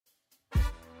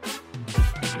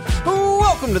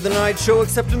Welcome to the night show,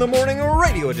 except in the morning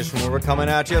radio edition, where we're coming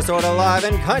at you sort of live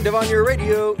and kind of on your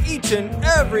radio each and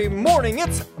every morning.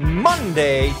 It's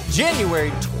Monday, January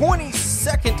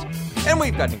 22nd, and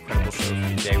we've got an incredible show for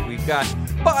you today. We've got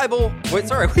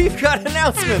we've got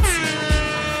announcements.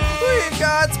 We've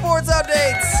got sports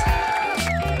updates.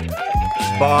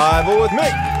 Bible with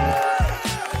Mick.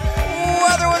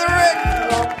 Weather with Rick.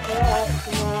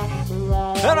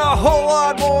 And a whole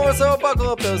lot more, so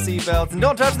buckle up those seatbelts and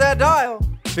don't touch that dial.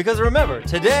 Because remember,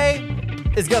 today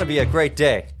is going to be a great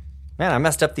day. Man, I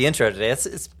messed up the intro today.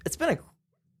 It's been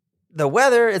the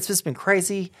weather, it's just been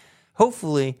crazy.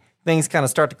 Hopefully, things kind of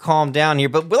start to calm down here.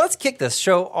 But let's kick this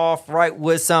show off right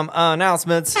with some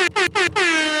announcements.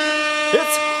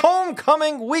 It's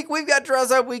homecoming week. We've got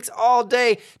dress-up weeks all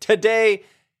day. Today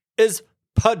is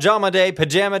pajama day.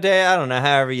 I don't know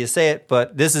however you say it,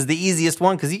 but this is the easiest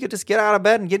one because you could just get out of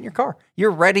bed and get in your car.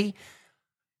 You're ready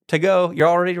to go. You're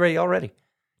already ready.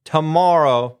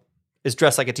 Tomorrow is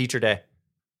dress like a teacher day.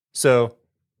 So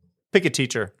pick a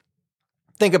teacher.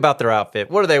 Think about their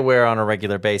outfit. What do they wear on a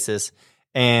regular basis?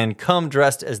 And come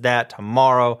dressed as that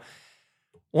tomorrow.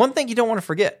 One thing you don't want to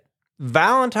forget,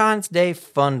 Valentine's Day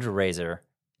fundraiser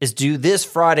is due this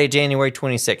Friday, January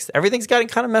 26th. Everything's gotten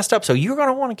kind of messed up, so you're going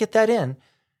to want to get that in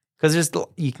because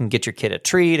you can get your kid a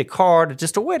treat, a card,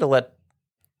 just a way to let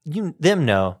them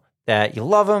know that you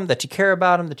love them, that you care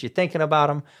about them, that you're thinking about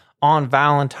them on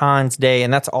Valentine's Day.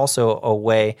 And that's also a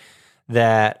way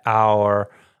that our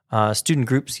student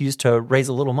groups use to raise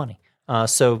a little money.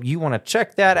 So you want to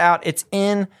check that out. It's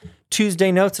in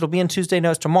Tuesday Notes. It'll be in Tuesday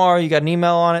Notes tomorrow. You got an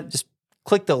email on it. Just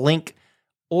click the link,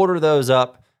 order those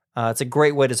up. It's a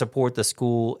great way to support the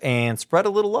school and spread a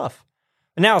little love.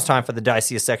 And now it's time for the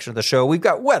diciest section of the show. We've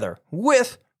got weather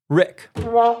with Rick.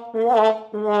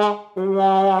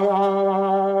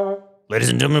 Ladies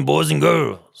and gentlemen, boys and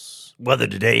girls, weather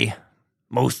today,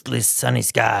 mostly sunny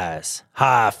skies,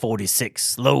 high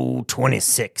 46, low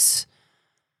 26.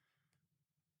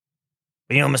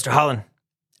 But you know, Mr. Holland,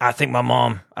 I think my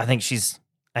mom, I think she's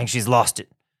lost it.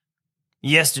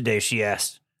 Yesterday she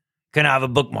asked, can I have a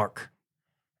bookmark?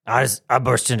 I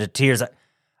burst into tears.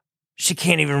 She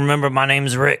can't even remember my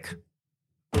name's Rick.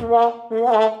 That's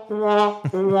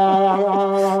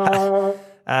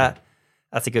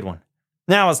a good one.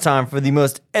 Now it's time for the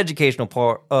most educational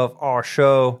part of our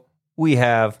show. We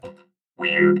have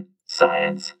Weird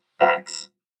Science Facts.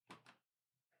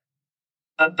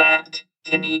 A bat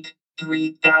can eat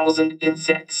 3,000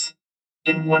 insects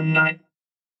in one night.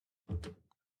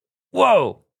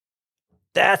 Whoa!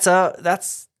 That's a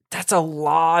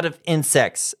lot of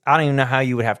insects. I don't even know how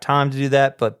you would have time to do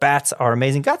that, but bats are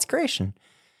amazing. God's creation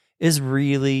is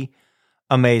really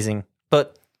amazing.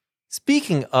 But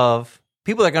speaking of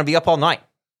people that are going to be up all night,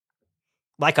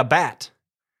 like a bat,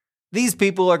 these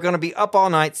people are going to be up all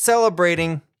night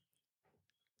celebrating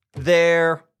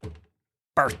their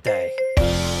birthday.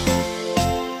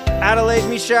 Adelaide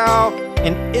Michelle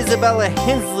and Isabella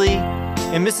Hensley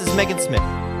and Mrs. Megan Smith.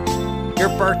 Your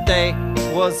birthday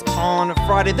was on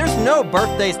Friday. There's no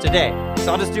birthdays today,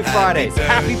 so I'll just do Fridays.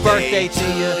 Happy birthday to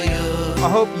you. I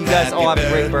hope you guys all have a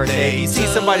great birthday. If you see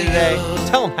somebody today,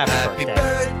 tell them happy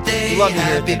birthday. We love you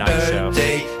here at the night show.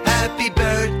 Happy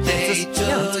birthday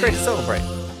It's great to celebrate.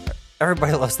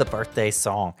 Everybody loves the birthday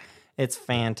song. It's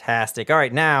fantastic. All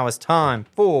right, now it's time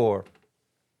for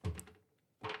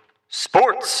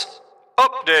sports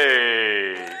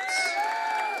updates.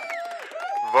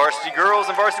 Varsity girls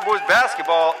and varsity boys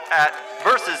basketball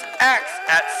versus Axe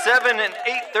at 7 and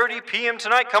 8:30 p.m.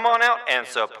 tonight. Come on out and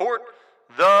support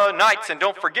the Knights. And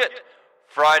don't forget,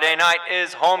 Friday night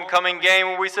is homecoming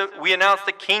game where we announce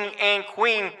the king and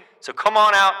queen. So come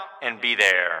on out and be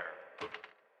there.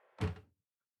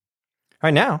 All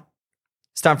right, now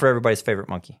it's time for everybody's favorite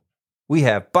monkey. We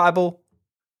have Bible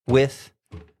with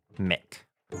Mick.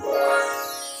 Good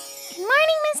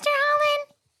morning, Mr. Holland.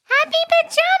 Happy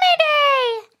Pajama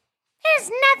Day! There's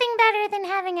nothing better than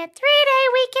having a 3-day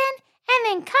weekend and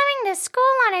then coming to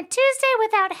school on a Tuesday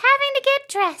without having to get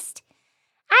dressed.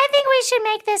 I think we should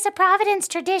make this a Providence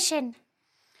tradition.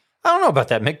 I don't know about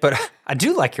that, Mick, but I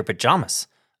do like your pajamas.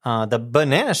 The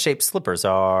banana-shaped slippers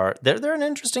they're an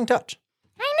interesting touch.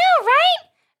 I know, right?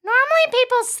 Normally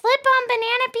people slip on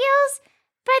banana peels,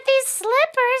 but these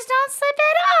slippers don't slip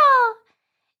at all.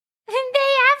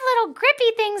 They have little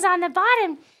grippy things on the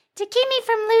bottom to keep me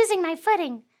from losing my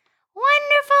footing.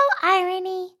 Wonderful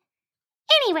irony.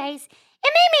 Anyways,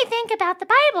 it made me think about the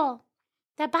Bible.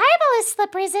 The Bible is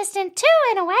slip-resistant too,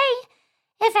 in a way.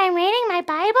 If I'm reading my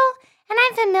Bible and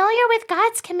I'm familiar with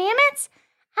God's commandments,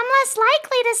 I'm less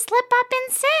likely to slip up in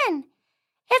sin.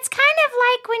 It's kind of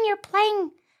like when you're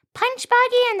playing punch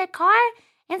buggy in the car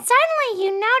and suddenly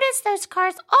you notice those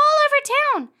cars all over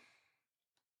town,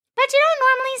 but you don't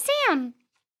normally see them.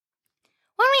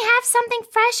 When we have something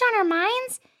fresh on our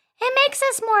minds, it makes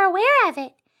us more aware of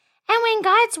it. And when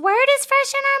God's word is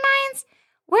fresh in our minds,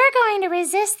 we're going to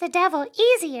resist the devil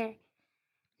easier.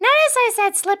 Notice I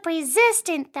said slip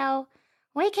resistant, though.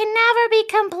 We can never be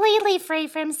completely free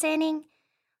from sinning.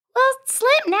 We'll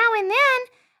slip now and then,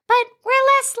 but we're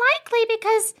less likely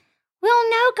because we'll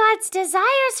know God's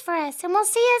desires for us and we'll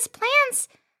see His plans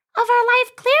of our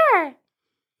life clearer.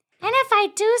 And if I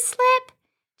do slip,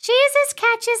 Jesus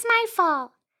catches my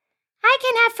fall. I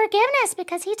can have forgiveness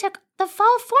because He took the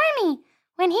fall for me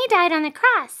when He died on the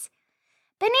cross.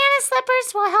 Banana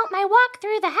slippers will help my walk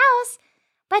through the house,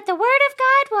 but the Word of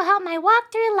God will help my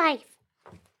walk through life.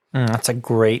 It's a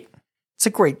great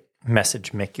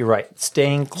message, Mick. You're right.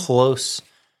 Staying close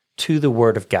to the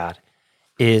Word of God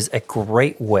is a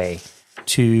great way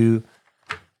to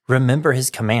remember His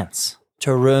commands,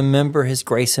 to remember His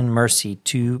grace and mercy,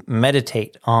 to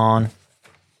meditate on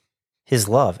His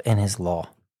love and His law.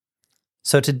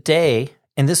 So today,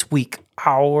 and this week,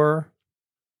 our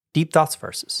Deep Thoughts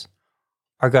verses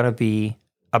are going to be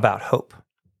about hope.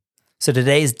 So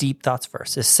today's Deep Thoughts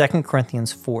verse is 2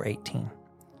 Corinthians 4:18.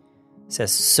 It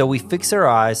says, "So we fix our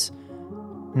eyes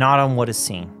not on what is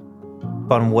seen,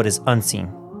 but on what is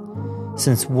unseen.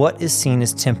 Since what is seen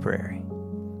is temporary,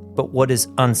 but what is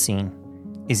unseen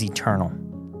is eternal."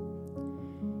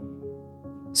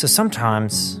 So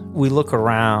sometimes we look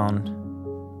around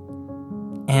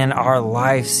and our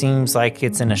life seems like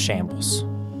it's in a shambles.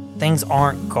 Things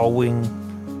aren't going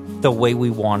the way we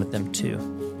wanted them to.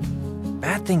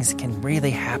 Bad things can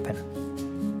really happen,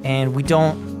 and we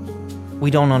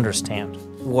don't understand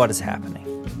what is happening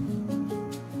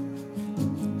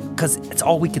because it's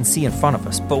all we can see in front of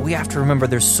us. But we have to remember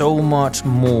there's so much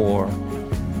more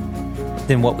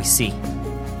than what we see.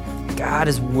 God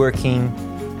is working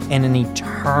in an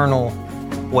eternal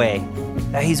way.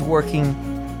 That He's working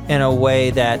in a way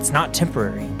that's not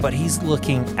temporary, but He's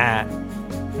looking at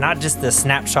not just the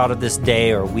snapshot of this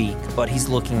day or week, but He's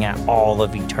looking at all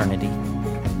of eternity.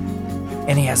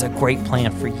 And He has a great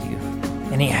plan for you,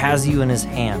 and He has you in His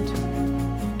hand.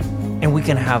 And we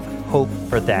can have hope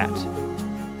for that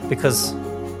because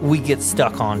we get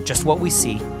stuck on just what we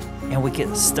see, and we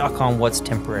get stuck on what's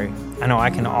temporary. I know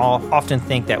I can often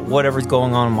think that whatever's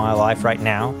going on in my life right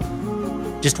now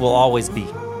just will always be,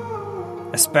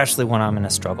 especially when I'm in a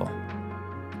struggle.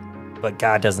 But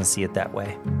God doesn't see it that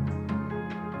way.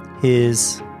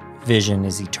 His vision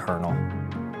is eternal,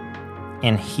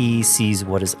 and He sees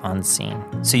what is unseen.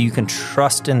 So you can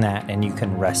trust in that, and you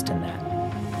can rest in that,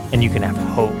 and you can have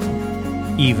hope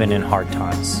even in hard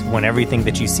times when everything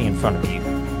that you see in front of you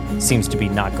seems to be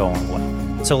not going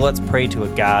well. So let's pray to a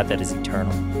God that is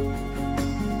eternal.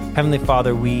 Heavenly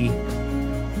Father, we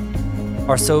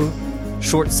are so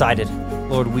short-sighted.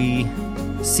 Lord, we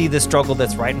see the struggle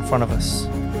that's right in front of us,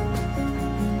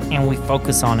 and we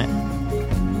focus on it,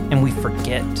 and we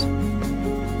forget.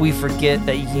 We forget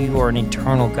that You are an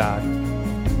eternal God,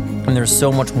 and there's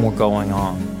so much more going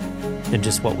on than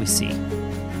just what we see.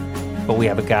 But we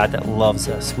have a God that loves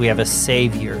us. We have a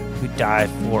Savior who died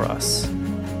for us,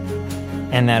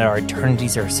 and that our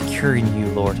eternities are secure in You,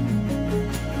 Lord.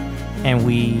 And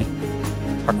we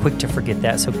are quick to forget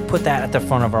that. So put that at the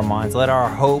front of our minds. Let our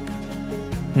hope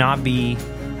not be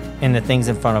in the things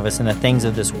in front of us and the things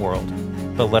of this world,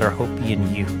 but let our hope be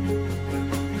in You.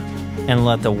 And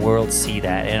let the world see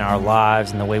that in our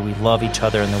lives and the way we love each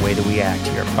other and the way that we act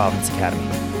here at Providence Academy.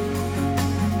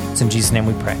 It's in Jesus' name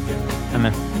we pray.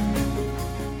 Amen.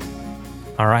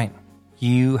 All right.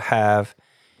 You have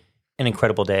an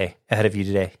incredible day ahead of you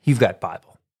today. You've got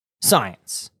Bible,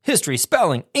 science, history,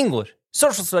 spelling, English,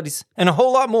 social studies, and a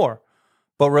whole lot more.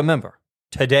 But remember,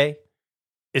 today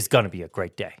is going to be a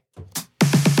great day.